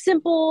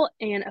simple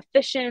and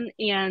efficient.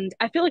 And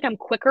I feel like I'm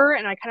quicker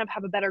and I kind of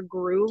have a better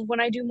groove when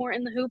I do more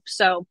in the hoop.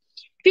 So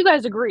if you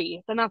guys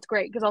agree, then that's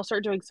great because I'll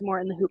start doing some more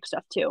in the hoop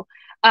stuff too.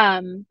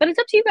 But it's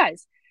up to you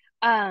guys.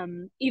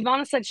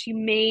 Ivana said she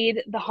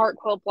made the heart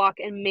quilt block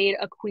and made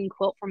a queen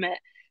quilt from it.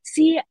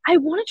 See, I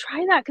want to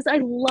try that because I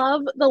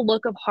love the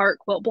look of heart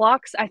quilt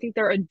blocks. I think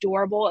they're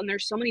adorable and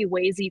there's so many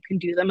ways you can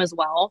do them as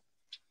well.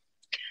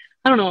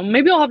 I don't know.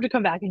 Maybe I'll have to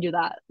come back and do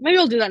that. Maybe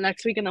I'll do that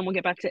next week and then we'll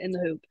get back to in the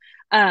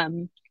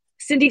hoop.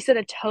 Cindy said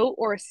a tote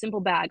or a simple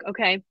bag.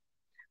 Okay.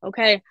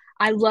 Okay.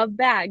 I love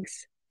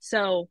bags.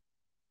 So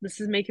this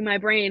is making my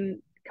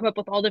brain come up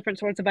with all different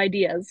sorts of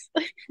ideas.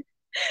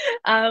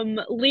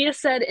 Leah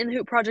said in the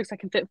hoop projects I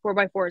can fit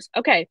 4x4s.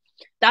 Okay.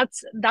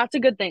 That's a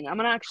good thing. I'm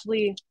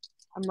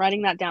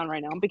writing that down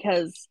right now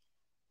because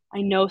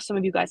I know some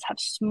of you guys have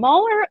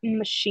smaller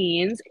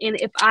machines. And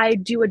if I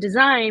do a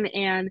design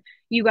and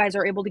you guys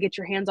are able to get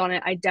your hands on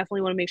it, I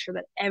definitely want to make sure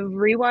that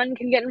everyone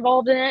can get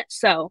involved in it.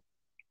 So,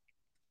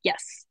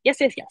 yes, yes,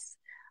 yes, yes.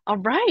 All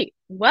right.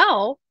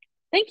 Well,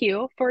 thank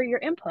you for your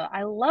input.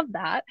 I love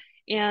that.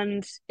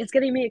 And it's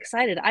getting me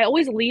excited. I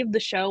always leave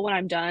the show when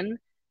I'm done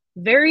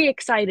very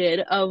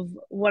excited of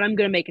what I'm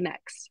going to make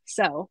next.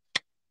 So,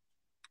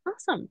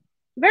 awesome.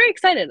 Very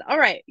excited. All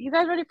right. You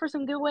guys ready for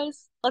some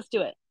giveaways? Let's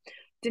do it.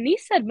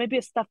 Denise said maybe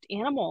a stuffed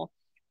animal.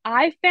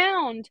 I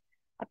found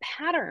a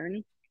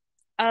pattern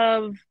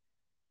of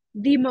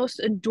the most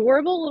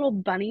adorable little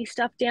bunny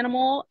stuffed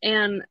animal,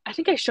 and I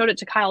think I showed it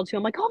to Kyle too.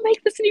 I'm like, "Oh,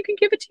 make this and you can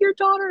give it to your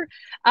daughter."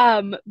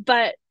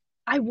 But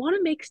I want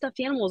to make stuffed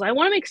animals. I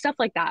want to make stuff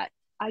like that.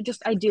 I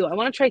do. I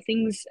want to try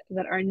things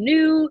that are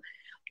new,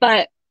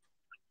 but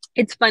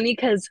it's funny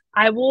because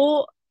I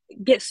will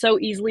get so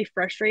easily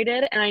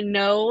frustrated, and I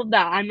know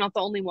that I'm not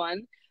the only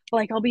one. But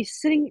like I'll be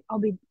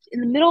in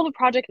the middle of a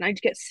project, and I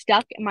just get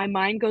stuck, and my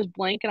mind goes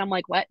blank, and I'm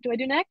like, "What do I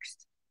do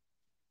next?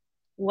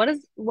 What?"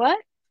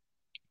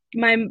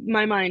 My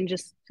mind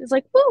just is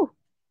like, "Woo,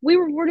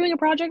 we're doing a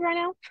project right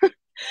now."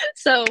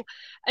 So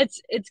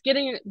it's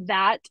getting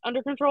that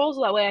under control,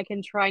 so that way I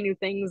can try new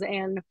things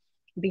and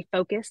be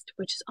focused,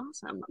 which is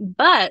awesome.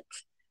 But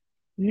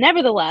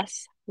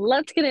nevertheless,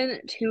 let's get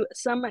into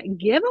some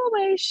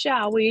giveaways,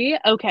 shall we?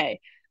 Okay,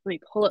 let me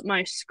pull up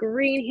my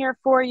screen here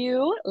for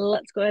you.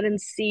 Let's go ahead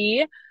and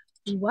see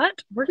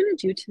what we're going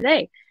to do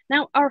today.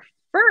 Now, our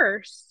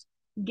first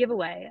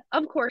giveaway,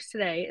 of course,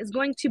 today is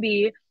going to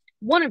be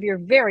one of your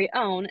very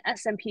own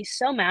SMP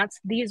Sew Mats.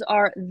 These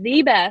are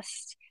the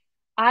best.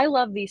 I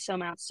love these Sew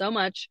Mats so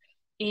much,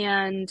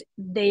 and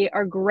they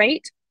are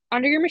great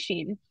under your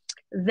machine.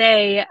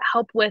 They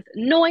help with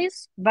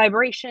noise,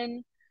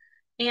 vibration,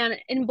 and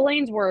in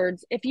Blaine's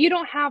words, if you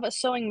don't have a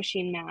sewing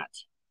machine mat,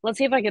 let's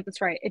see if I get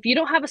this right. If you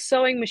don't have a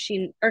sewing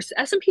machine or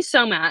SMP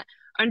Sew Mat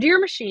under your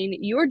machine,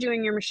 you are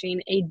doing your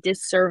machine a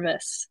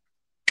disservice.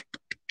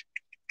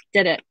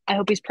 Did it. I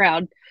hope he's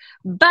proud.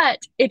 But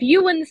if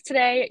you win this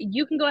today,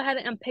 you can go ahead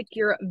and pick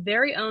your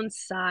very own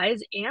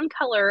size and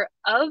color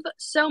of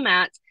sew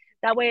mat.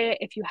 That way,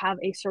 if you have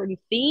a certain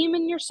theme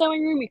in your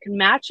sewing room, you can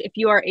match. If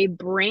you are a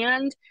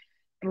brand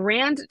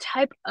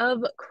type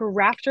of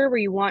crafter where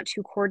you want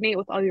to coordinate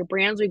with all your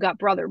brands, we've got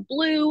Brother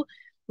Blue,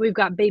 we've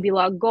got Baby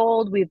Log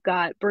Gold, we've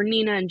got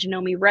Bernina and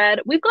Janome Red.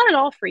 We've got it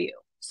all for you.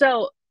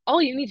 So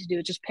all you need to do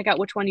is just pick out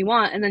which one you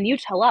want, and then you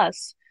tell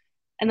us,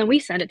 and then we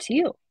send it to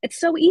you. It's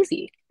so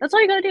easy. That's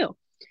all you got to do.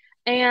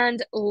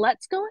 And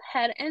let's go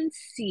ahead and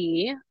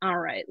see. All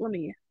right, let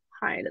me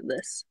hide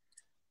this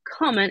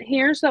comment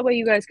here so that way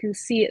you guys can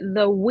see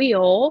the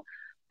wheel.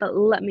 But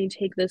let me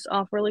take this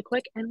off really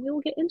quick and we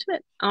will get into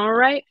it. All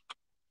right.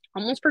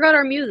 Almost forgot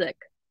our music.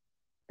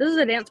 This is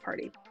a dance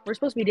party. We're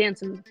supposed to be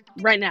dancing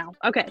right now.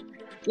 Okay,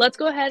 let's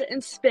go ahead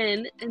and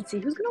spin and see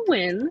who's going to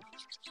win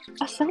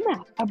a sew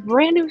mat, a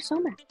brand new sew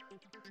mat.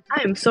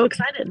 I am so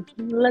excited.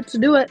 Let's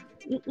do it.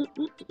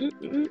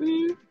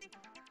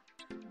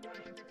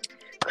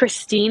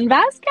 Christine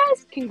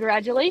Vasquez,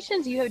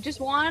 congratulations. You have just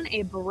won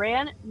a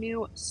brand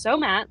new sew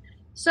mat.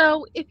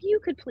 So if you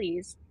could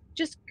please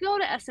just go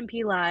to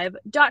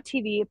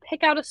smplive.tv,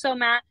 pick out a sew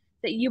mat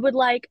that you would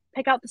like,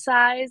 pick out the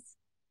size,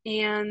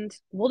 and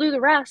we'll do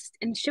the rest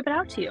and ship it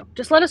out to you.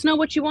 Just let us know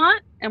what you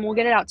want and we'll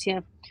get it out to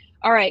you.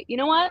 All right, you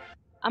know what?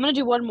 I'm going to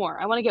do one more.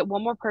 I want to get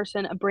one more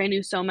person a brand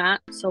new sew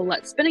mat. So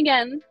let's spin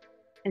again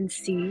and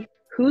see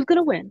who's going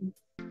to win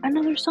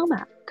another sew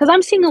mat. Because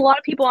I'm seeing a lot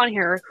of people on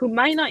here who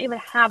might not even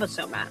have a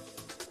sew mat.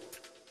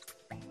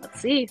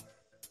 Let's see.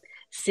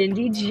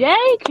 Cindy J,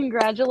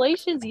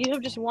 congratulations. You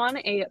have just won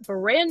a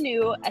brand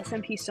new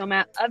SMP sew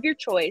mat of your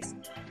choice.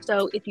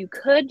 So if you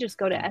could just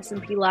go to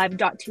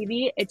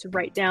smplive.tv, it's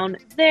right down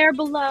there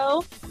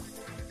below.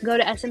 Go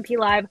to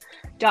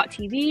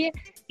smplive.tv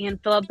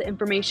and fill out the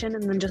information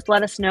and then just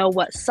let us know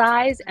what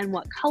size and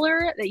what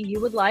color that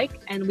you would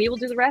like, and we will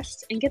do the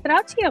rest and get that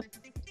out to you.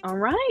 All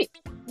right.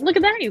 Look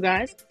at that, you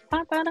guys.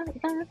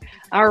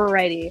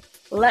 Alrighty.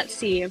 Let's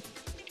see.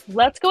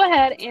 Let's go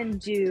ahead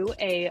and do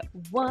a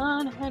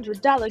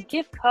 $100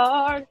 gift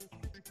card.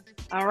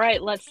 All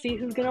right, let's see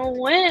who's going to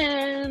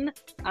win.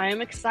 I am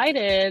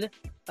excited.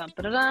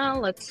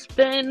 Let's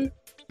spin.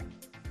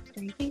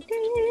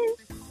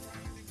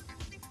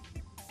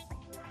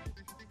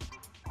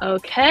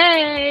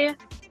 Okay.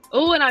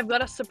 Oh, and I've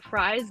got a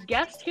surprise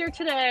guest here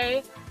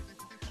today.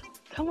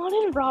 Come on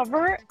in,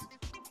 Robert.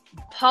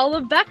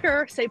 Paula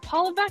Becker. Say,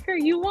 Paula Becker,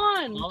 you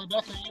won. Paula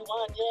Becker, you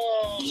won.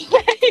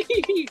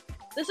 Yay!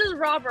 This is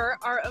Robert,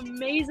 our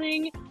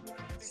amazing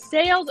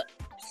sales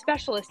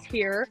specialist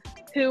here,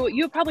 who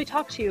you have probably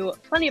talked to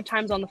plenty of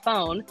times on the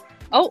phone.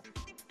 Oh,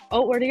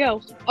 where'd he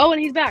go? Oh,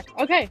 and he's back.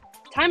 Okay,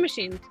 time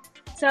machine.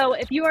 So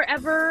if you are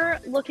ever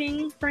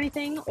looking for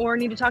anything or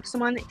need to talk to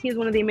someone, he's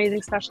one of the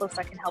amazing specialists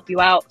that can help you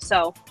out.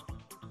 So,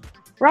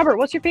 Robert,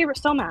 what's your favorite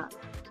sew mat?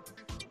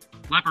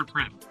 Leopard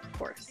print. Of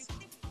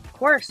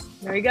course.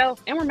 There you go.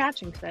 And we're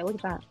matching today. Look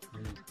at that.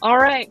 All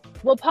right.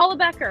 Well, Paula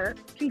Becker,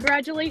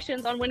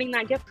 congratulations on winning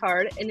that gift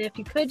card. And if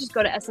you could just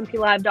go to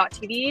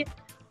smplive.tv,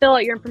 fill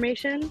out your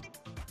information,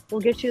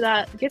 we'll get you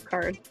that gift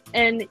card.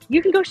 And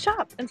you can go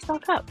shop and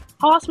stock up.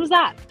 How awesome is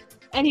that?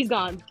 And he's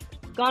gone.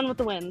 Gone with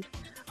the wind.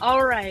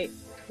 All right.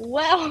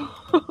 Well,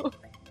 that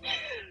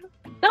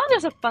was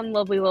just a fun,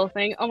 lovely little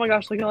thing. Oh my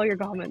gosh, look at all your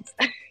comments.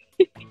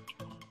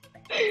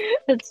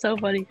 It's so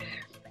funny.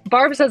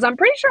 Barb says, I'm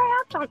pretty sure I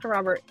have talked to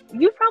Robert.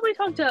 You've probably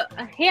talked to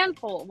a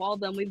handful of all of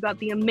them. We've got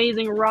the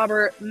amazing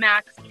Robert,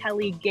 Max,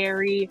 Kelly,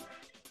 Gary,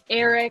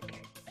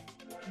 Eric.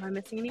 Am I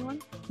missing anyone?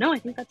 No, I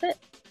think that's it.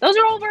 Those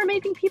are all of our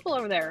amazing people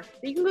over there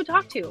that you can go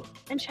talk to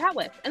and chat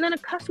with. And then a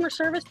customer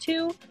service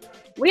too.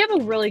 We have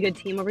a really good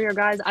team over here,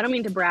 guys. I don't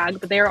mean to brag,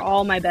 but they are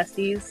all my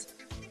besties.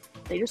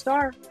 They just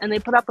are. And they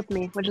put up with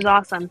me, which is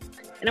awesome.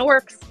 And it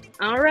works.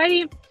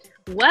 Alrighty.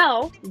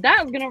 Well,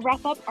 that's going to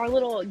wrap up our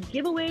little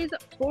giveaways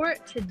for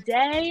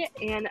today,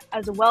 and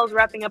as well as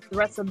wrapping up the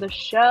rest of the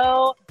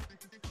show.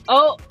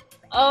 Oh,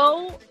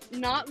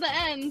 not the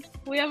end.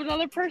 We have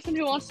another person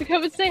who wants to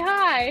come and say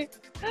hi.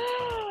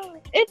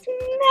 It's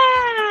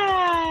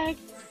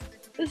Max.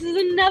 This is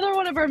another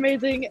one of our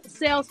amazing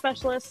sales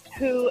specialists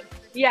who,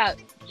 yeah,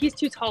 he's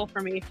too tall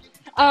for me.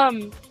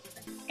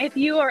 If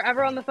you are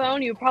ever on the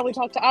phone, you probably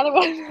talk to either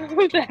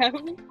one of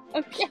them.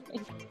 Okay.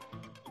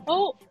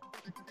 Oh.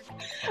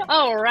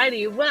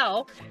 Alrighty,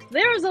 well,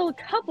 there's a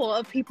couple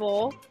of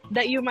people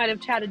that you might have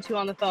chatted to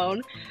on the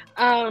phone.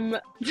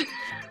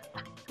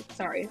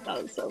 Sorry,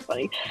 that was so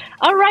funny.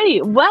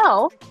 Alrighty,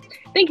 well,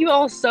 Thank you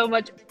all so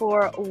much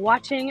for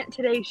watching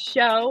today's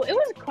show. It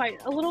was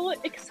quite a little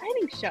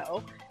exciting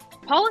show.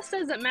 Paula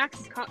says that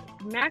Max,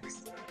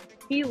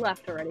 he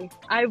left already.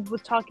 I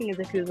was talking as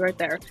if he was right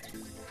there.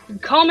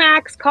 Call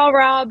Max, call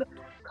Rob,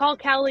 call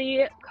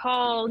Kelly,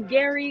 call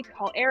Gary,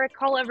 call Eric,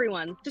 call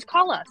everyone. Just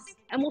call us,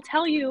 and we'll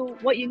tell you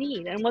what you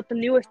need and what the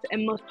newest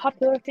and most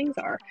popular things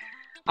are.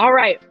 All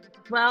right.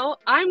 Well,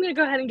 I'm going to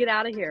go ahead and get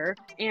out of here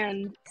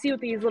and see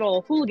what these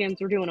little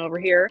hooligans are doing over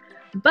here.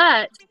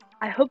 But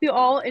I hope you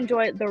all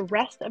enjoy the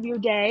rest of your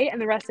day and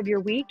the rest of your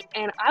week.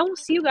 And I will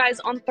see you guys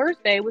on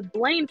Thursday with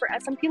Blaine for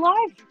SMP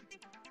Live.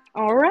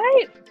 All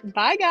right.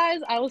 Bye,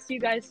 guys. I will see you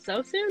guys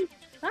so soon.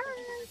 Bye.